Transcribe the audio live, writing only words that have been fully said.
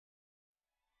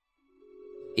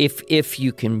If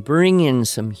you can bring in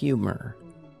some humor,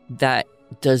 that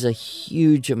does a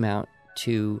huge amount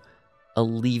to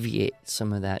alleviate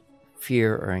some of that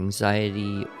fear or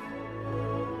anxiety.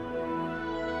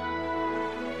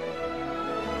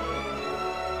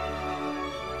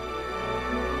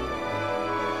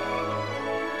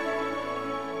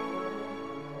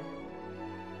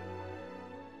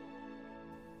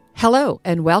 Hello,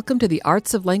 and welcome to the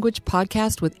Arts of Language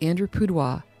podcast with Andrew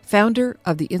Poudois, founder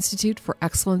of the Institute for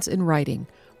Excellence in Writing,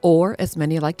 or as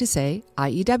many like to say,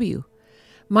 IEW.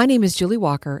 My name is Julie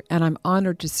Walker, and I'm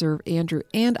honored to serve Andrew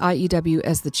and IEW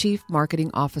as the Chief Marketing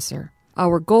Officer.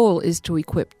 Our goal is to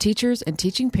equip teachers and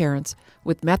teaching parents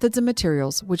with methods and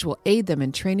materials which will aid them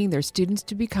in training their students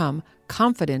to become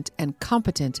confident and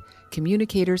competent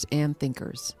communicators and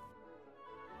thinkers.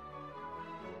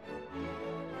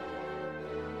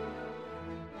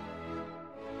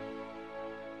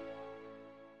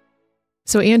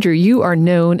 So, Andrew, you are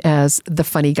known as the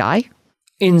funny guy.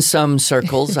 In some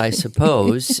circles, I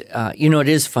suppose. It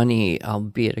is funny. I'll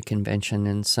be at a convention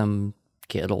and some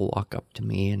kid will walk up to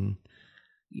me, and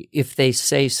if they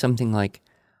say something like,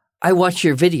 "I watch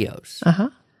your videos,"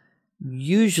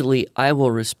 usually I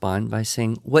will respond by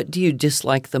saying, "What do you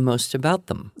dislike the most about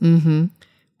them?" Mm-hmm.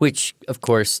 Which, of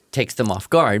course, takes them off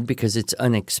guard because it's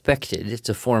unexpected. It's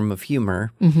a form of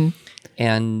humor. Mm-hmm.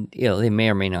 And, they may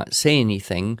or may not say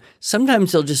anything.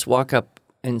 Sometimes they'll just walk up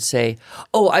and say,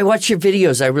 "Oh, I watch your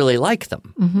videos. I really like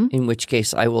them." Mm-hmm. In which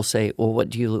case I will say, "Well,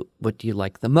 what do you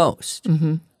like the most?"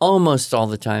 Mm-hmm. Almost all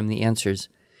the time the answer is,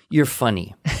 "You're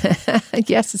funny."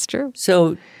 Yes, it's true.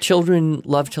 So children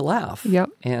love to laugh. Yep.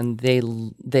 And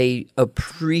they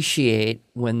appreciate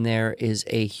when there is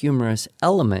a humorous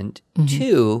element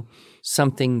to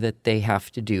something that they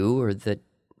have to do or that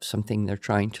something they're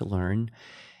trying to learn.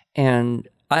 And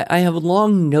I have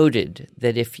long noted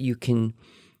that if you can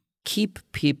keep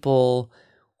people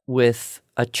with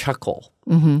a chuckle,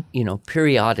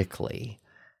 periodically,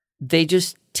 they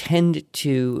just tend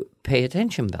to pay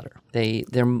attention better.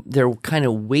 They're kind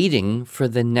of waiting for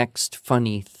the next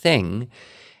funny thing.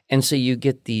 And so you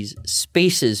get these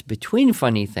spaces between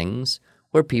funny things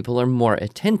where people are more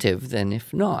attentive than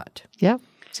if not. Yeah,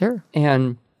 sure.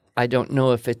 And I don't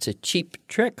know if it's a cheap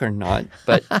trick or not,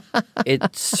 but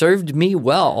it served me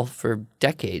well for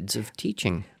decades of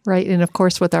teaching. Right. And of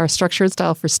course, with our structured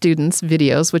style for students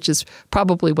videos, which is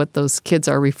probably what those kids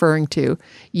are referring to,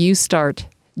 you start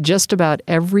just about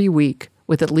every week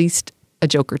with at least a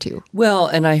joke or two. Well,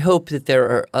 and I hope that there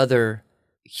are other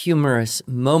humorous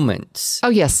moments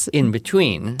in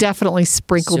between. Definitely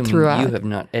sprinkled throughout. You have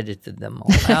not edited them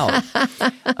all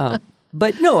out.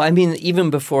 But no, I mean, even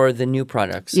before the new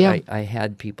products, I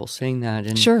had people saying that.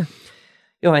 And, sure.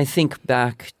 I think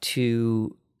back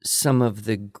to some of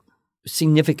the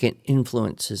significant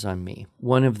influences on me.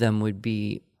 One of them would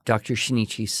be Dr.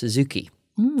 Shinichi Suzuki,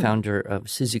 founder of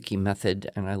Suzuki Method,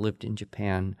 and I lived in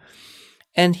Japan.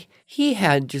 And he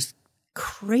had just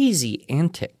crazy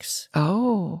antics.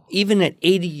 Oh. Even at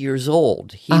 80 years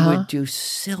old, he would do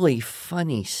silly,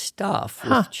 funny stuff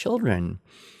with children.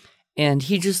 And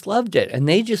he just loved it, and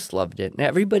they just loved it, and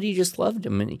everybody just loved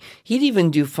him. And he'd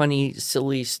even do funny,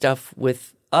 silly stuff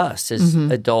with us as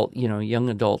young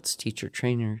adults,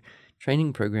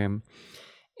 training program.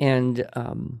 And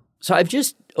so I've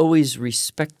just always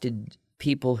respected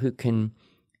people who can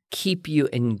keep you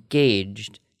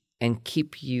engaged and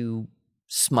keep you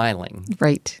smiling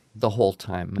the whole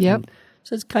time. Yep. And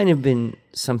so it's kind of been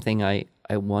something I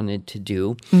wanted to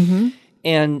do. Mm-hmm.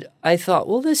 And I thought,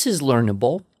 well, this is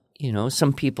learnable.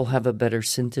 Some people have a better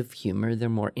sense of humor. They're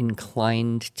more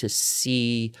inclined to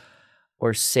see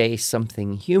or say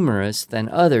something humorous than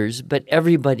others, but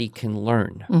everybody can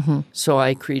learn. Mm-hmm. So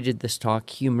I created this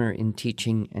talk, Humor in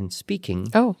Teaching and Speaking.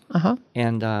 Oh,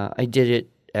 And I did it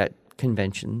at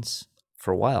conventions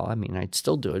for a while. I mean, I'd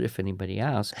still do it if anybody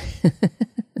asked.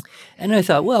 And I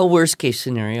thought, well, worst case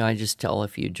scenario, I just tell a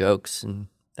few jokes and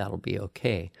that'll be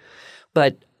okay.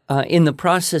 But in the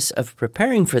process of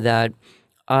preparing for that,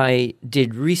 I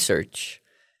did research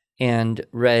and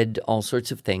read all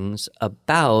sorts of things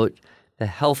about the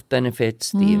health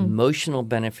benefits, the emotional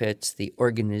benefits, the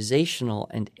organizational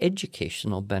and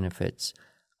educational benefits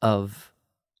of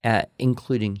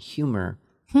including humor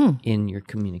in your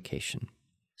communication.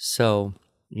 So,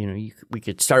 we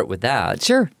could start with that.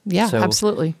 Sure. Yeah, so,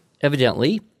 absolutely.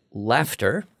 Evidently,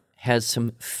 laughter has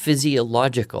some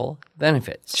physiological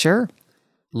benefits. Sure.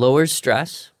 Lowers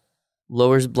stress,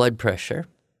 lowers blood pressure,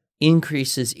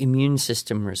 increases immune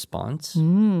system response,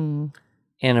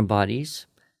 antibodies,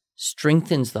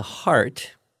 strengthens the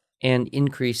heart, and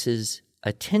increases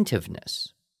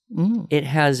attentiveness. It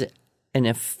has an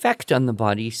effect on the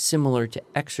body similar to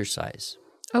exercise.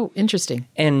 Oh, interesting.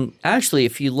 And actually,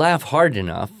 if you laugh hard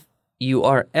enough, you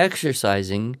are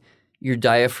exercising your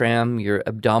diaphragm, your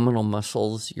abdominal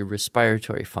muscles, your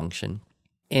respiratory function.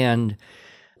 And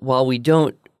while we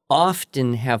don't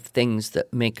often have things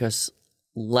that make us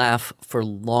laugh for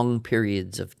long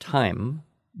periods of time,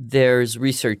 there's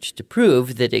research to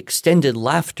prove that extended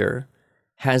laughter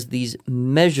has these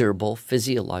measurable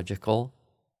physiological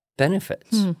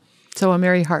benefits. So a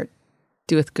merry heart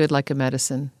doeth good like a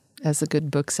medicine, as the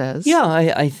good book says. Yeah,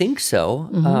 I think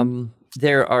so.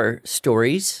 There are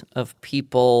stories of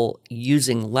people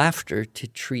using laughter to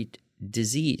treat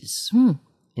disease.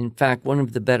 In fact, one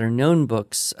of the better-known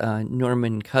books,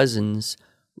 Norman Cousins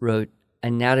wrote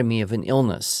Anatomy of an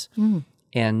Illness,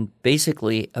 and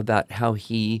basically about how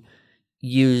he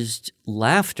used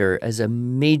laughter as a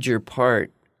major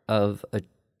part of a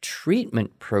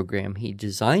treatment program he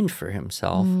designed for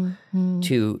himself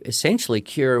to essentially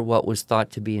cure what was thought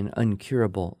to be an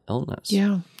uncurable illness.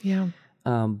 Yeah.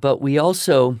 But we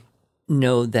also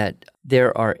know that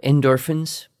there are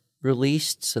endorphins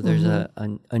released, so there's a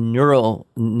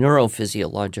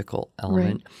neurophysiological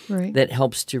element that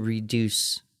helps to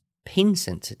reduce pain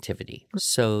sensitivity.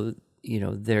 So,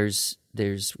 there's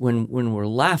when we're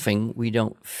laughing, we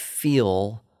don't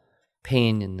feel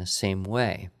pain in the same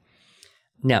way.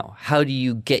 Now, how do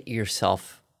you get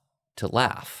yourself to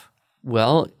laugh?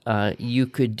 Well, you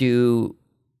could do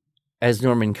as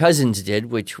Norman Cousins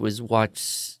did, which was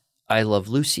watch I Love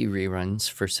Lucy reruns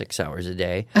for 6 hours a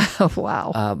day. Oh,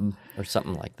 wow. Or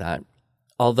something like that.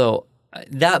 Although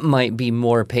that might be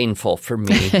more painful for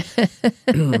me.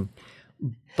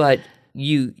 But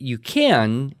you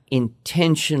can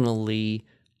intentionally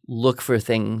look for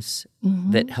things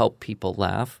that help people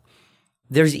laugh.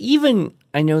 There's even,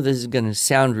 I know this is going to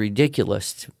sound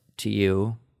ridiculous to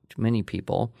you, to many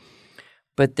people,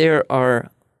 but there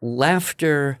are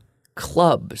laughter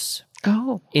clubs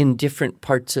in different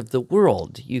parts of the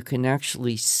world. You can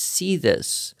actually see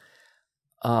this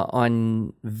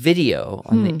on video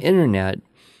on the internet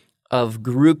of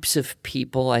groups of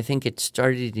people. I think it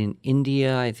started in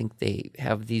India. I think they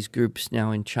have these groups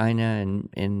now in China and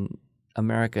in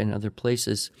America and other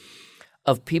places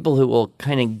of people who will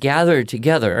kind of gather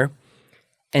together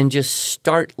and just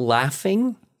start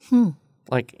laughing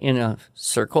like in a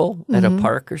circle at a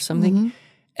park or something.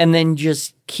 And then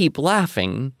just keep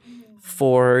laughing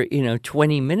for,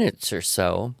 20 minutes or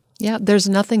so. Yeah, there's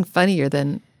nothing funnier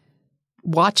than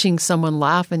watching someone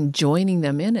laugh and joining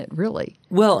them in it, really.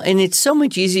 Well, and it's so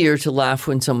much easier to laugh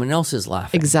when someone else is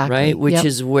laughing. Exactly. Right? Which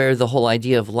is where the whole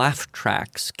idea of laugh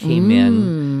tracks came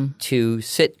in to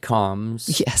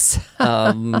sitcoms. Yes.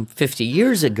 50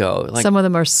 years ago. Like, some of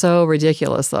them are so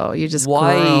ridiculous, though. You just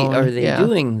why groan. are they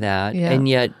doing that? Yeah. And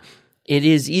yet it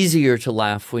is easier to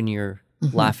laugh when you're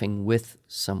laughing with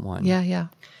someone. Yeah.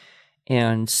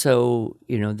 And so,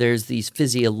 there's these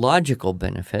physiological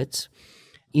benefits,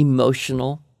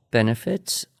 emotional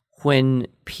benefits. When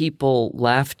people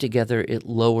laugh together, it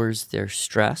lowers their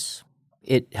stress.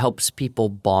 It helps people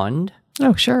bond.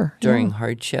 Oh, sure. During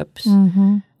hardships.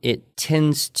 It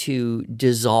tends to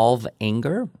dissolve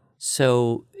anger.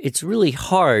 So it's really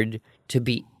hard to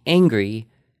be angry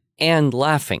and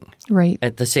laughing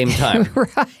at the same time.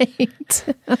 Right.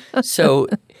 So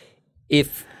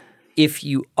if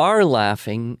you are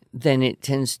laughing, then it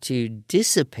tends to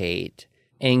dissipate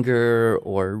anger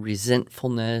or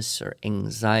resentfulness or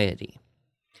anxiety.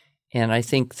 And I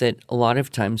think that a lot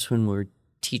of times when we're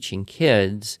teaching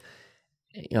kids,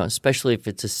 especially if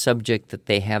it's a subject that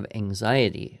they have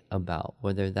anxiety about,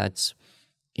 whether that's,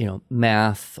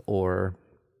 math or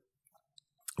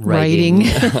writing.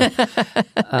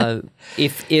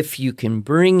 If you can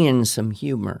bring in some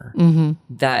humor,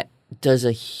 that does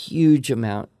a huge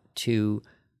amount to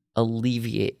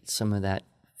alleviate some of that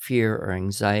fear or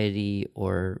anxiety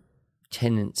or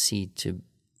tendency to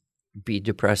be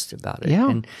depressed about it. Yeah.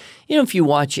 And, if you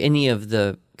watch any of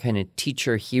the kind of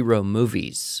teacher hero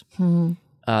movies,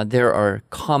 there are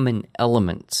common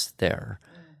elements there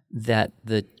that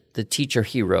the teacher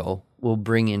hero will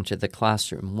bring into the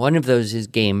classroom. One of those is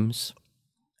games,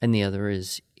 and the other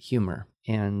is humor.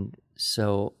 And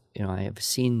so, I have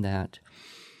seen that.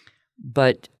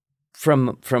 But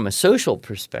from a social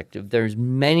perspective, there's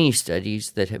many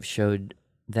studies that have showed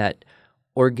that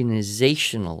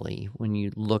organizationally, when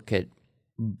you look at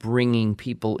bringing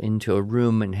people into a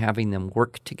room and having them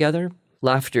work together,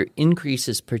 laughter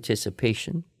increases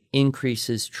participation,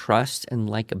 increases trust and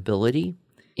likability,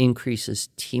 increases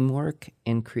teamwork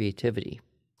and creativity.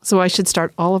 So I should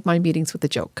start all of my meetings with a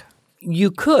joke.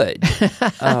 You could,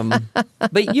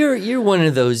 but you're one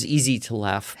of those easy to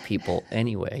laugh people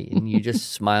anyway, and you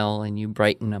just smile and you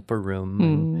brighten up a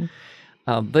room.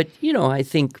 But I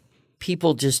think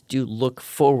people just do look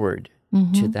forward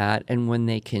to that, and when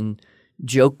they can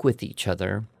joke with each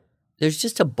other, there's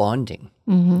just a bonding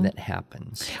that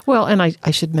happens. Well, and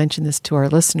I should mention this to our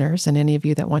listeners and any of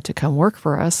you that want to come work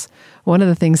for us. One of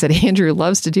the things that Andrew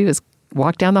loves to do is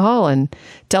walk down the hall and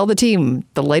tell the team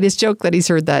the latest joke that he's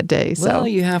heard that day. Well,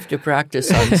 you have to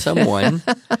practice on someone.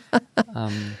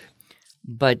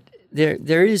 But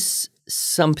there is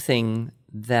something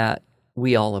that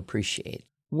we all appreciate.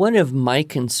 One of my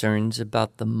concerns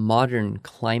about the modern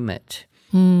climate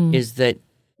is that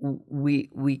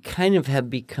we kind of have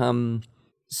become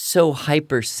so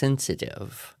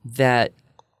hypersensitive that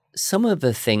some of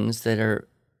the things that are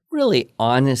really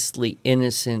honestly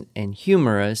innocent and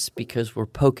humorous because we're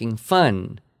poking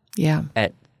fun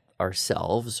at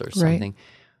ourselves or something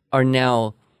are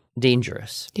now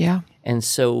dangerous. Yeah. And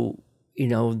so,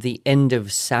 the end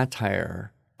of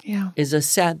satire is a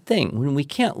sad thing. When we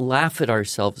can't laugh at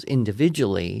ourselves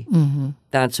individually,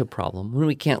 that's a problem. When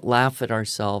we can't laugh at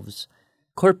ourselves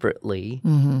corporately,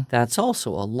 that's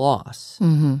also a loss.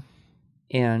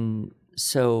 And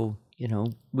so,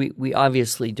 we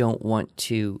obviously don't want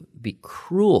to be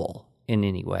cruel in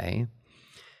any way,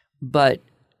 but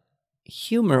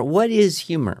humor, what is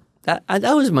humor? That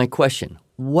was my question.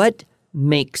 What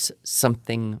makes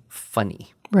something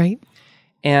funny? Right.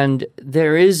 And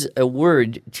there is a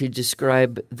word to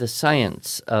describe the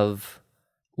science of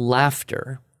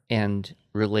laughter and,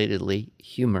 relatedly,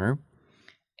 humor,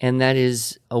 and that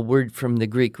is a word from the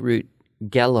Greek root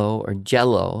gello or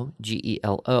jello,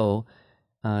 G-E-L-O,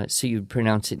 so you'd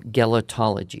pronounce it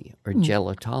gelotology or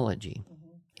gelotology.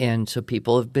 And so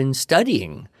people have been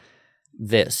studying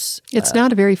this. It's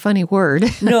not a very funny word.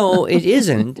 No, it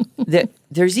isn't.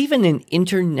 There's even an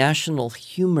International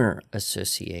Humor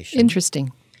Association.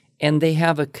 Interesting. And they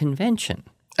have a convention.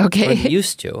 Okay. Or they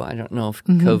used to. I don't know if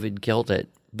COVID killed it.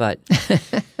 But,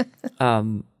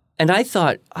 and I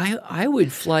thought I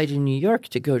would fly to New York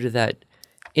to go to that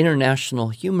International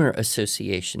Humor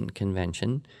Association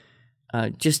convention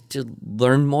just to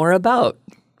learn more about,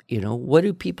 what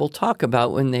do people talk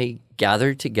about when they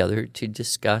gather together to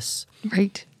discuss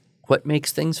what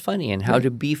makes things funny and how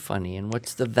to be funny and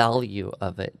what's the value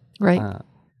of it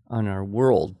on our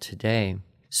world today.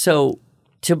 So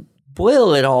to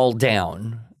boil it all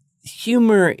down,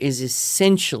 humor is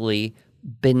essentially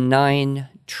benign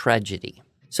tragedy.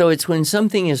 So it's when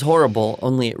something is horrible,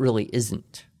 only it really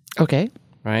isn't. Okay.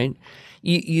 Right?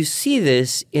 You see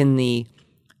this in the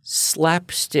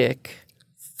slapstick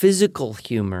physical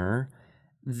humor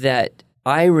that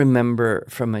I remember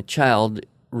from a child,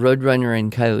 Roadrunner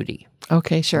and Coyote.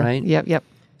 Okay, sure. Right? Yep.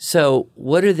 So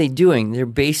what are they doing? They're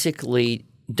basically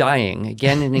dying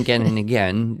again and again and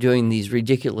again, doing these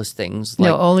ridiculous things.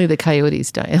 No, only the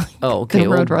coyotes die. Oh, okay. The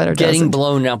Roadrunner getting doesn't.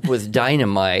 blown up with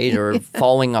dynamite or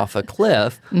falling off a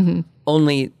cliff,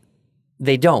 only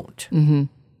they don't.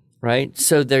 Right?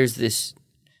 So there's this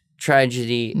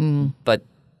tragedy, but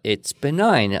it's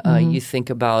benign. You think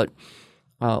about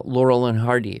Laurel and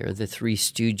Hardy or the Three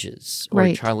Stooges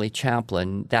or Charlie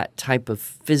Chaplin, that type of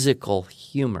physical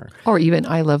humor. Or even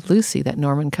I Love Lucy that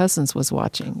Norman Cousins was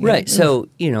watching. Right. So,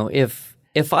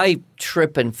 if I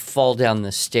trip and fall down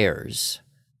the stairs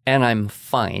and I'm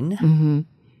fine,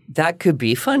 that could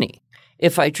be funny.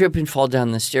 If I trip and fall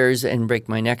down the stairs and break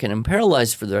my neck and I'm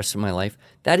paralyzed for the rest of my life,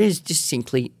 that is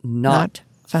distinctly not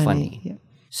funny. Yeah.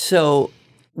 So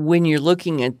when you're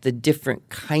looking at the different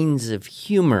kinds of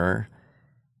humor,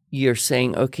 you're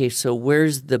saying, okay, so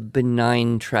where's the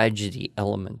benign tragedy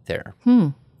element there?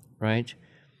 Right?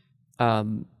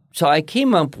 So I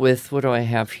came up with, what do I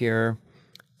have here?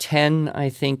 10, I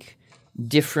think,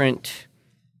 different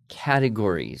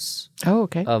categories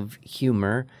of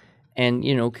humor. And,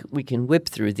 we can whip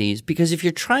through these because if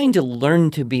you're trying to learn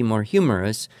to be more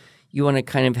humorous, you want to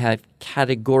kind of have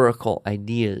categorical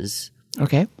ideas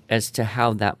as to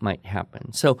how that might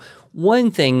happen. So one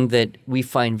thing that we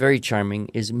find very charming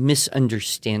is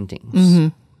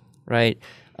misunderstandings, right?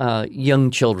 Young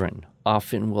children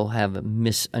often will have a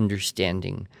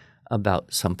misunderstanding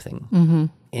about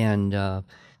something. And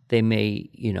they may,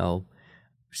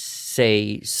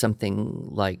 say something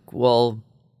like, well,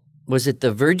 was it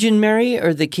the Virgin Mary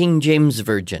or the King James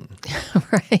Virgin?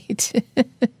 Right.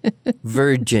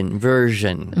 Version,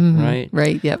 right?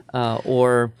 Right, yep.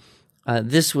 Or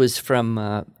this was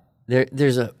from,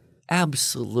 there's a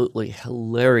absolutely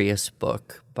hilarious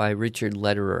book by Richard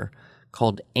Lederer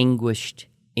called Anguished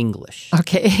English.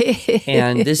 Okay.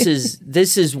 And this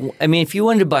is, I mean, if you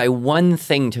wanted to buy one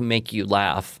thing to make you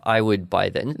laugh, I would buy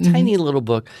that. A tiny little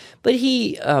book. But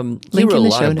he wrote a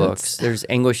lot of books. There's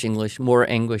Anguish English, More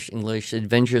Anguish English,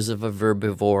 Adventures of a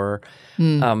Verbivore,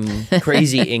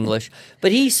 Crazy English.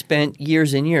 But he spent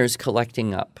years and years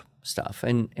collecting up stuff.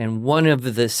 And one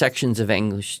of the sections of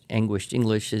Anguished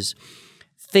English is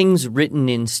things written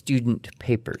in student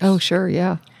papers. Oh, sure,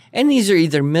 yeah. And these are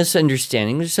either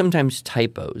misunderstandings or sometimes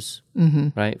typos,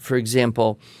 right? For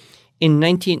example, in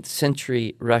 19th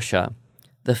century Russia,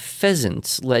 the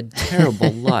pheasants led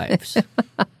terrible lives.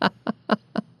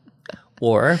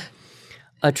 Or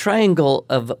a triangle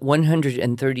of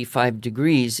 135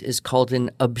 degrees is called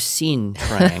an obscene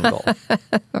triangle.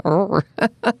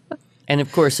 And,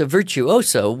 of course, a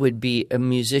virtuoso would be a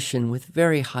musician with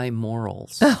very high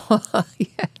morals.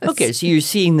 Yes. Okay, so you're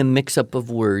seeing the mix-up of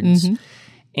words.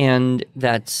 And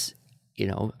that's,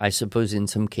 I suppose in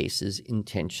some cases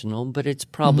intentional, but it's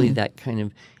probably that kind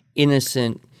of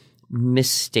innocent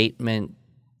misstatement,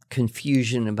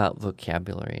 confusion about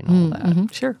vocabulary and all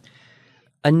that. Sure.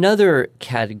 Another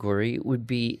category would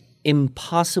be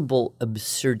impossible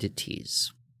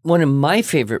absurdities. One of my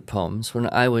favorite poems when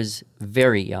I was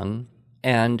very young,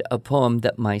 and a poem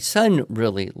that my son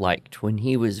really liked when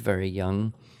he was very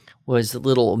young, was The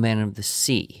Little Old Man of the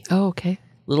Sea. Oh, okay.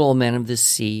 Little Old Man of the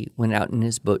Sea went out in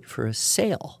his boat for a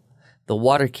sail. The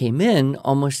water came in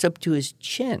almost up to his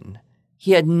chin.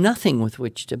 He had nothing with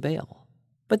which to bail.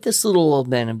 But this little old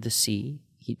man of the sea,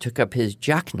 he took up his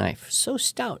jackknife so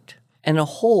stout, and a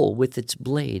hole with its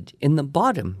blade in the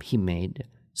bottom he made,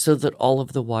 so that all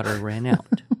of the water ran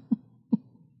out.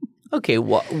 Okay,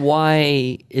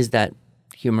 why is that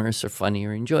humorous or funny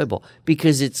or enjoyable?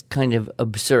 Because it's kind of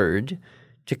absurd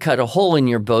to cut a hole in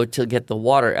your boat to get the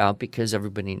water out because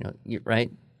everybody knows,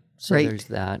 right? So there's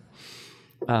that.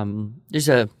 There's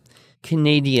a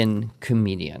Canadian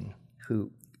comedian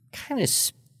who kind of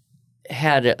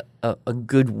had a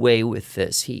good way with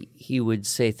this. He would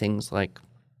say things like,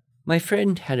 my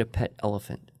friend had a pet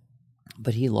elephant,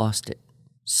 but he lost it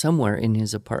somewhere in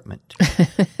his apartment.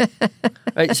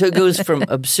 Right? So it goes from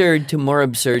absurd to more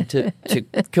absurd to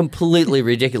completely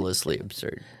ridiculously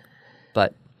absurd.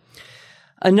 But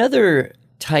another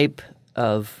type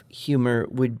of humor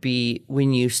would be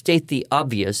when you state the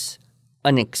obvious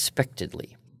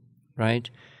unexpectedly, right?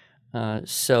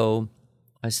 So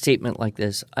a statement like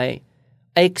this, I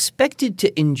expected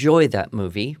to enjoy that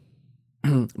movie,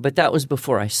 but that was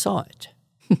before I saw it.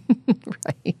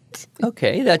 Right.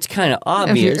 Okay, that's kind of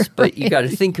obvious, but you got to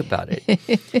think about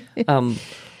it.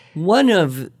 One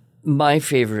of my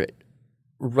favorite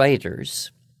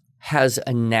writers has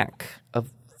a knack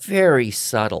of very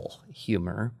subtle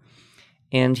humor,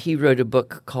 and he wrote a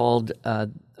book called,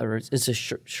 it's a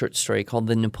short story called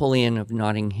The Napoleon of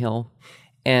Notting Hill,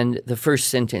 and the first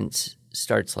sentence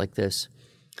starts like this: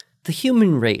 the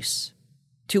human race,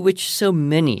 to which so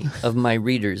many of my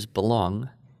readers belong,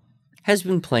 has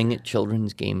been playing at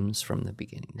children's games from the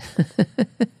beginning.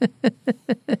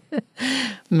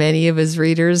 Many of his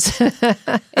readers.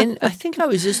 And I think I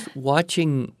was just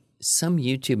watching some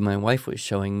YouTube my wife was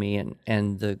showing me,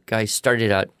 and the guy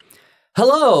started out,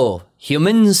 hello,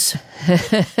 humans.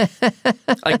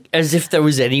 Like, as if there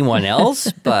was anyone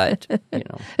else, but,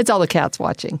 It's all the cats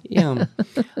watching. Yeah.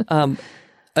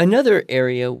 Another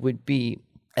area would be,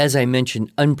 as I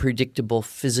mentioned, unpredictable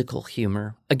physical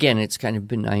humor. Again, it's kind of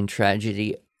benign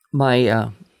tragedy.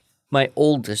 My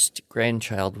oldest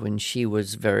grandchild, when she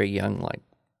was very young, like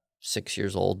 6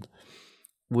 years old,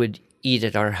 would eat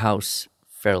at our house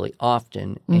fairly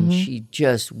often, and she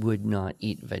just would not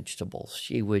eat vegetables.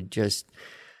 She would just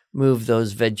move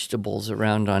those vegetables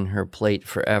around on her plate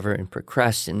forever and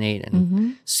procrastinate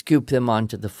and scoop them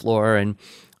onto the floor. And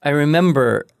I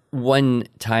remember one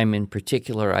time in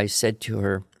particular, I said to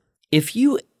her, if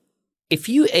you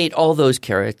ate all those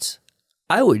carrots,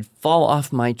 I would fall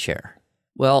off my chair.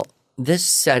 Well, this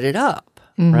set it up,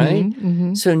 right?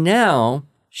 So now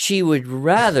she would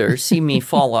rather see me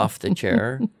fall off the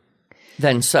chair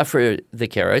than suffer the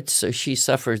carrots. So she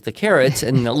suffers the carrots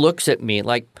and looks at me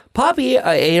like, Poppy,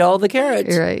 I ate all the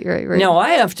carrots. Right. Now I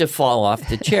have to fall off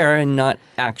the chair and not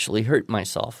actually hurt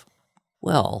myself.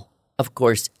 Well, of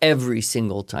course, every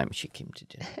single time she came to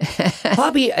dinner,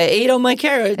 Poppy, I ate all my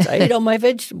carrots. I ate all my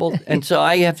vegetables. And so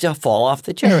I have to fall off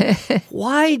the chair.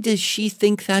 Why does she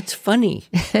think that's funny?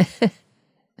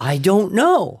 I don't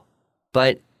know.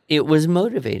 But it was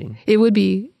motivating. It would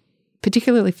be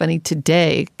particularly funny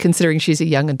today, considering she's a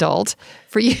young adult,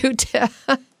 for you to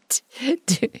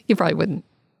you probably wouldn't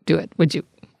do it, would you?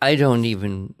 I don't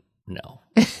even know.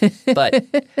 But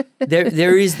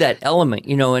there is that element,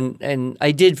 and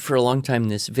I did for a long time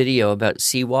this video about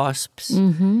sea wasps,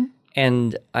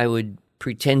 and I would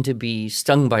pretend to be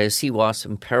stung by a sea wasp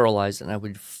and paralyzed, and I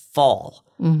would fall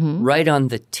right on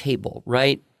the table,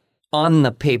 right on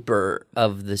the paper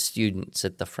of the students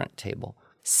at the front table.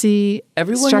 See,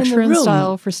 everyone structure in the and room,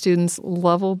 style for students,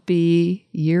 level B,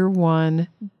 year 1,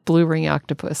 blue ring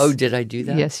octopus. Oh, did I do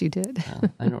that? Yes, you did.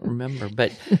 I don't remember.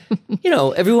 But,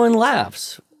 everyone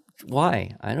laughs.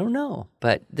 Why? I don't know.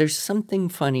 But there's something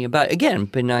funny about, again,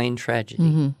 benign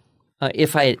tragedy.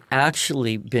 If I had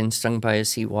actually been stung by a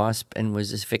sea wasp and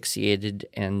was asphyxiated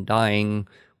and dying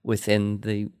within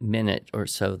the minute or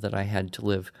so that I had to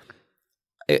live,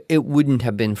 it wouldn't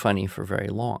have been funny for very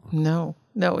long.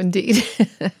 No, indeed.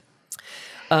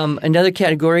 Another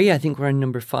category, I think we're on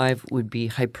number 5, would be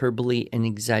hyperbole and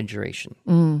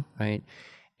exaggeration, right?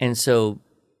 And so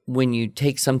when you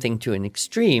take something to an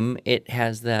extreme, it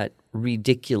has that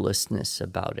ridiculousness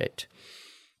about it.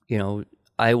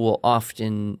 I will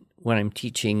often, when I'm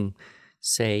teaching,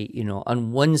 say,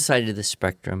 on one side of the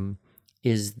spectrum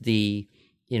is the,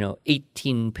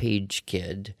 18-page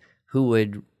kid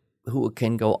who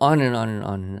can go on and on and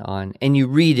on and on, and you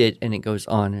read it and it goes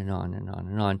on and on and on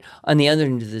and on. On the other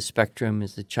end of the spectrum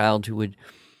is the child who would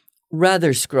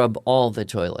rather scrub all the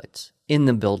toilets in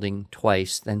the building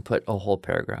twice than put a whole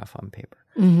paragraph on paper.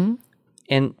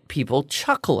 And people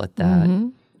chuckle at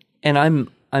that. And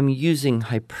I'm using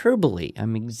hyperbole.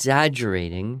 I'm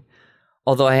exaggerating.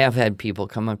 Although I have had people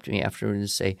come up to me afterwards and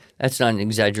say, that's not an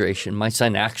exaggeration. My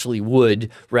son actually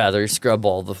would rather scrub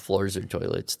all the floors or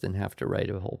toilets than have to write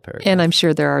a whole paragraph. And I'm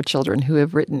sure there are children who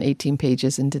have written 18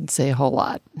 pages and didn't say a whole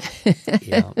lot.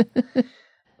 Yeah.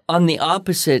 On the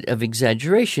opposite of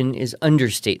exaggeration is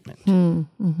understatement,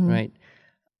 right?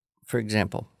 For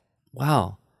example,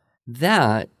 wow,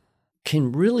 that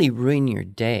can really ruin your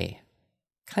day.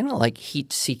 Kind of like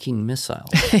heat-seeking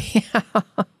missiles. Yeah.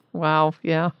 Wow,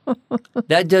 yeah.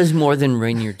 That does more than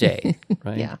ruin your day,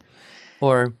 right? Yeah.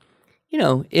 Or,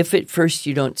 if at first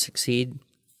you don't succeed,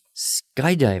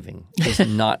 skydiving is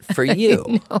not for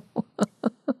you. No.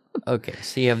 Okay,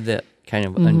 so you have the kind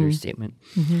of understatement.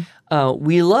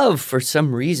 We love, for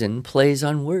some reason, plays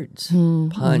on words,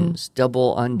 puns,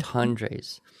 double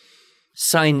entendres.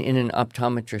 Sign in an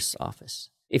optometrist's office.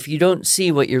 If you don't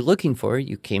see what you're looking for,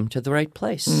 you came to the right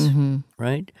place,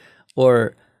 right?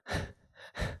 Or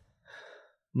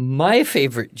my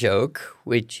favorite joke,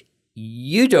 which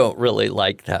you don't really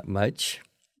like that much,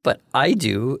 but I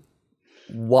do.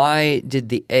 Why did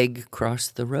the egg cross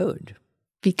the road?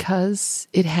 Because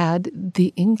it had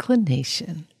the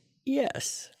inclination.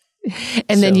 Yes.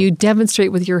 And then you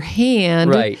demonstrate with your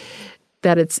hand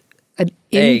that it's an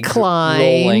incline.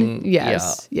 Rolling Yeah.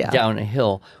 down a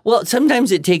hill. Well,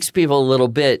 sometimes it takes people a little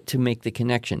bit to make the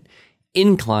connection.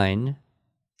 Inclination.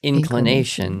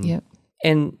 Yep.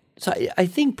 And so I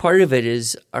think part of it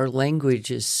is our language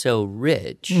is so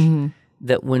rich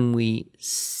that when we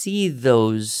see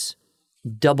those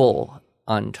double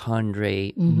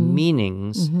entendre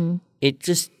meanings, it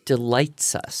just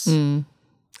delights us.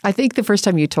 I think the first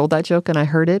time you told that joke and I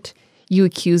heard it, you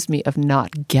accused me of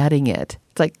not getting it.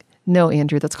 It's like, no,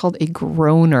 Andrew, that's called a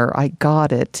groaner. I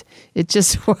got it. It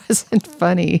just wasn't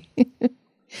funny.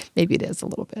 Maybe it is a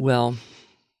little bit. Well,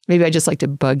 maybe I just like to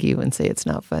bug you and say it's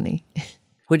not funny.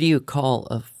 What do you call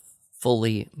a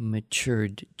fully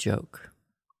matured joke?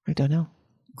 I don't know.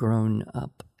 Grown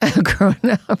up. Grown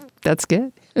up. That's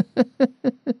good.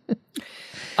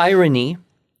 Irony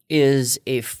is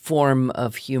a form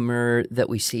of humor that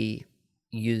we see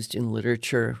used in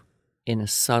literature in a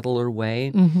subtler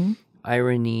way.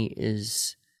 Irony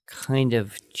is kind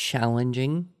of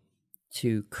challenging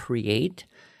to create.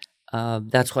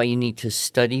 That's why you need to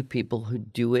study people who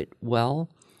do it well.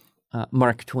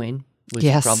 Mark Twain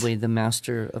was probably the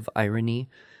master of irony.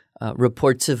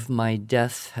 Reports of my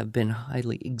death have been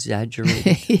highly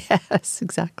exaggerated. Yes,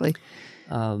 exactly.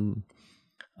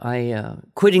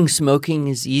 Quitting smoking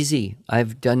is easy.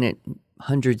 I've done it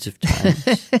hundreds of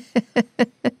times.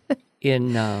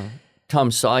 In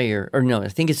Tom Sawyer, or no, I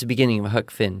think it's the beginning of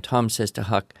Huck Finn. Tom says to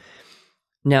Huck,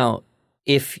 now,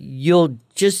 if you'll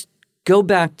just go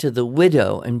back to the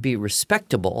widow and be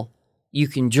respectable, you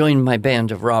can join my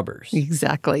band of robbers.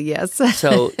 Exactly, yes.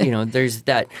 So, there's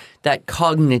that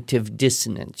cognitive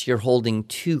dissonance. You're holding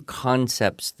two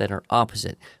concepts that are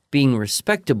opposite, being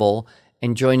respectable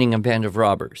and joining a band of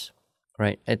robbers,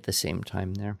 right, at the same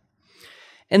time there.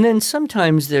 And then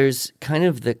sometimes there's kind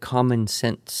of the common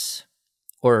sense,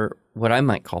 or what I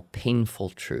might call painful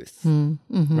truth,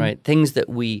 right? Things that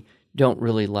we don't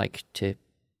really like to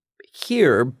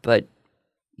hear, but,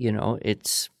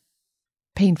 it's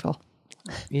Painful.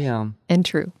 Yeah. And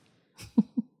true.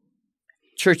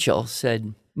 Churchill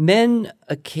said, "Men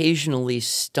occasionally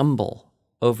stumble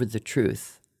over the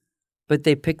truth, but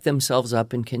they pick themselves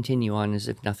up and continue on as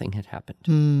if nothing had happened."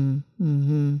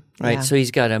 Mm-hmm. Right? Yeah. So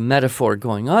he's got a metaphor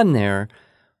going on there.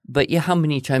 But yeah, how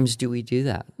many times do we do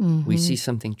that? Mm-hmm. We see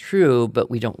something true, but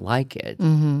we don't like it.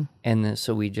 Mm-hmm. And then,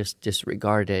 so we just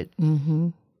disregard it. Mm-hmm.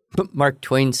 But Mark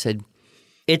Twain said,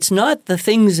 "It's not the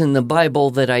things in the Bible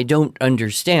that I don't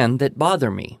understand that bother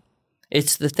me.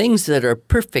 It's the things that are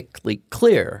perfectly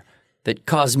clear that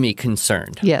cause me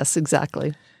concern." Yes,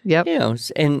 exactly. Yep.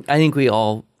 And I think we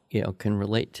all, can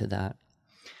relate to that.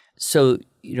 So,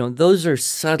 those are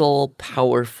subtle,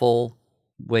 powerful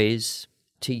ways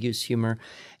to use humor.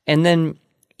 And then,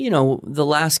 the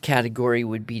last category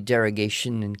would be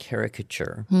derogation and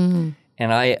caricature. Mm-hmm.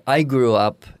 And I grew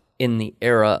up in the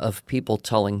era of people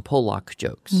telling Pollock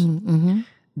jokes. Mm-hmm.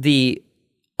 The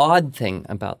odd thing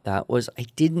about that was I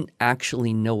didn't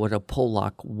actually know what a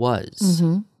Pollock was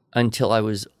until I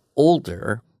was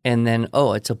older. And then,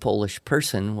 it's a Polish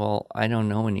person. Well, I don't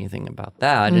know anything about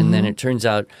that. And then it turns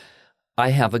out I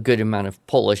have a good amount of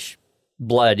Polish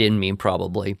blood in me,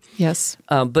 probably. Yes.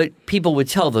 But people would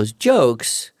tell those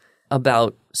jokes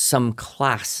about some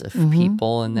class of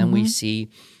people, and then we see,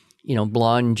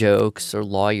 blonde jokes or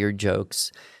lawyer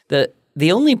jokes.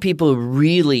 The only people who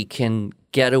really can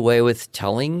get away with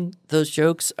telling those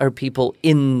jokes are people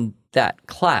in that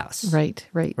class. Right.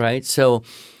 Right? So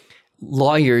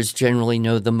lawyers generally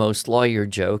know the most lawyer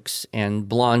jokes, and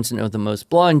blondes know the most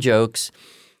blonde jokes.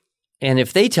 And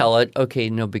if they tell it, okay,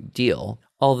 no big deal.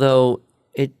 Although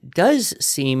it does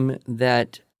seem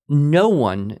that no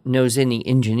one knows any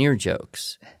engineer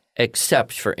jokes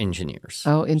except for engineers.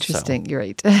 Oh, interesting. You're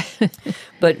right.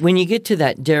 But when you get to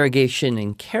that derogation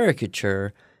and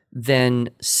caricature, then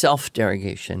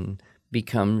self-derogation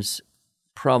becomes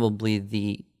probably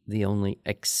the only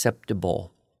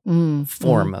acceptable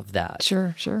form of that.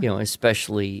 Sure.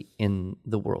 Especially in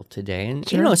the world today. And,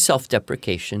 Sure.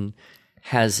 Self-deprecation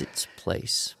has its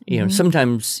place.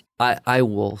 Sometimes I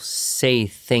will say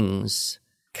things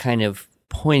kind of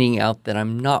pointing out that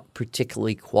I'm not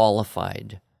particularly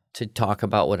qualified to talk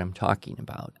about what I'm talking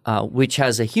about, which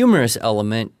has a humorous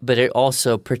element, but it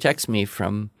also protects me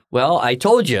from, well, I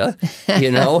told you,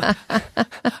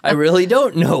 I really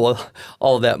don't know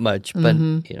all that much. But,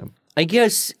 I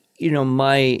guess,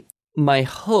 my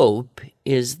hope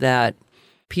is that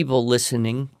people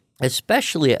listening,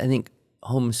 especially, I think,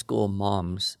 homeschool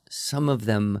moms, some of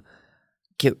them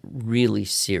get really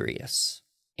serious.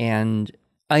 And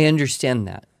I understand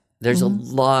that. There's a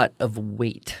lot of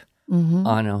weight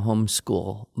on a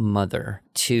homeschool mother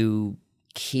to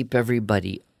keep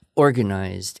everybody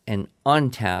organized and on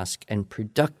task and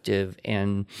productive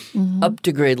and up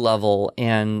to grade level,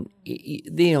 and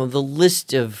the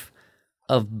list of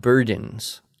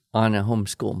burdens on a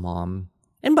homeschool mom,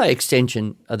 and by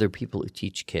extension other people who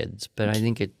teach kids, but I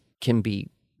think it can be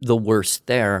the worst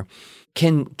there,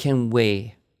 can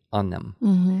weigh on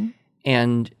them.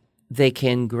 And they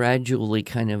can gradually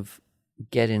kind of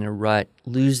get in a rut,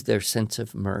 lose their sense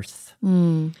of mirth.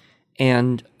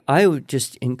 And I would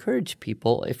just encourage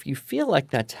people, if you feel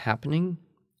like that's happening,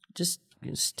 just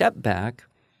step back,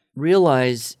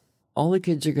 realize all the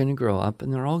kids are going to grow up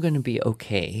and they're all going to be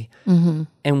okay.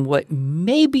 And what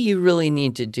maybe you really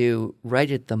need to do right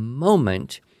at the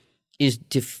moment is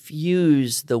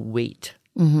diffuse the weight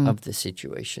of the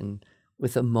situation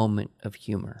with a moment of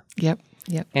humor. Yep.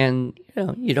 And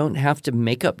you don't have to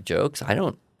make up jokes. I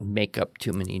don't make up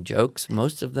too many jokes.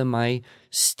 Most of them I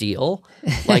steal,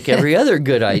 like every other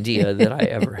good idea that I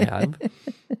ever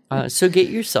have. So get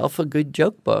yourself a good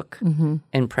joke book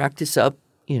and practice up,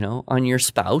 on your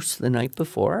spouse the night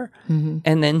before,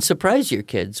 and then surprise your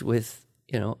kids with,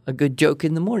 a good joke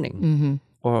in the morning,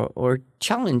 or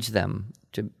challenge them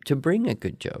to bring a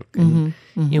good joke. And,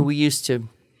 we used to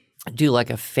do like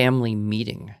a family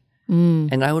meeting.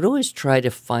 And I would always try to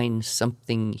find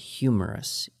something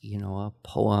humorous, a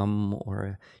poem or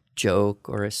a joke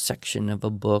or a section of a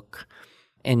book,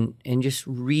 and just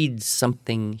read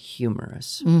something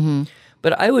humorous.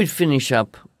 But I would finish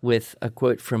up with a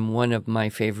quote from one of my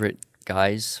favorite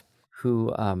guys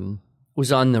who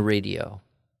was on the radio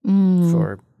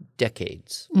for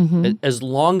decades. As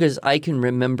long as I can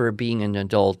remember being an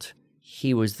adult,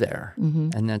 he was there.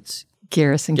 And that's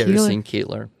Garrison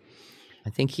Keillor. I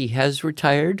think he has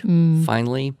retired,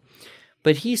 finally.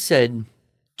 But he said,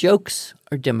 "Jokes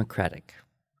are democratic.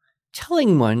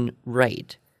 Telling one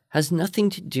right has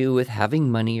nothing to do with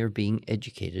having money or being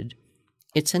educated.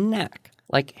 It's a knack,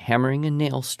 like hammering a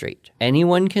nail straight.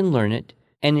 Anyone can learn it,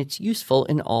 and it's useful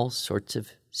in all sorts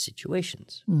of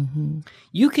situations.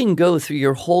 You can go through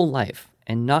your whole life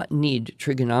and not need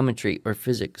trigonometry or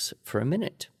physics for a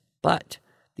minute, but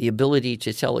the ability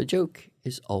to tell a joke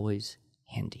is always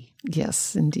handy.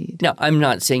 Yes, indeed. Now, I'm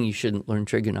not saying you shouldn't learn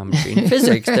trigonometry and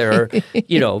physics. There are,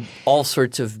 all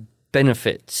sorts of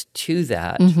benefits to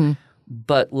that,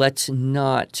 but let's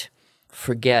not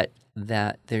forget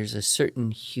that there's a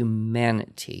certain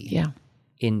humanity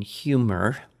in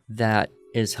humor that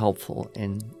is helpful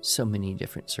in so many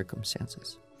different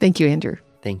circumstances. Thank you, Andrew.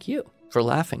 Thank you for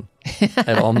laughing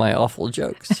at all my awful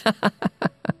jokes.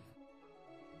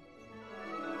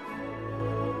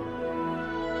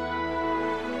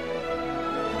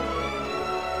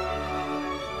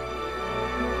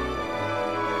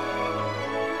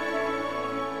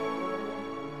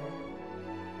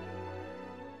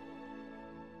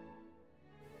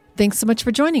 Thanks so much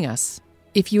for joining us.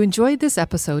 If you enjoyed this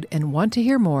episode and want to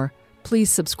hear more, please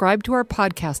subscribe to our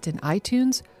podcast in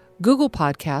iTunes, Google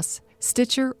Podcasts,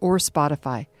 Stitcher, or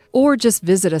Spotify, or just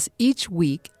visit us each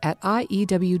week at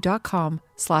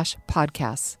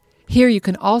iew.com/podcasts. Here you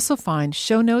can also find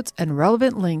show notes and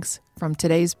relevant links from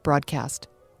today's broadcast.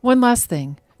 One last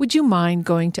thing, would you mind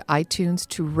going to iTunes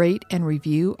to rate and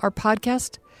review our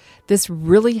podcast? This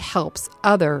really helps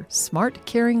other smart,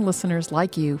 caring listeners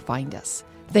like you find us.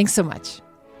 Thanks so much.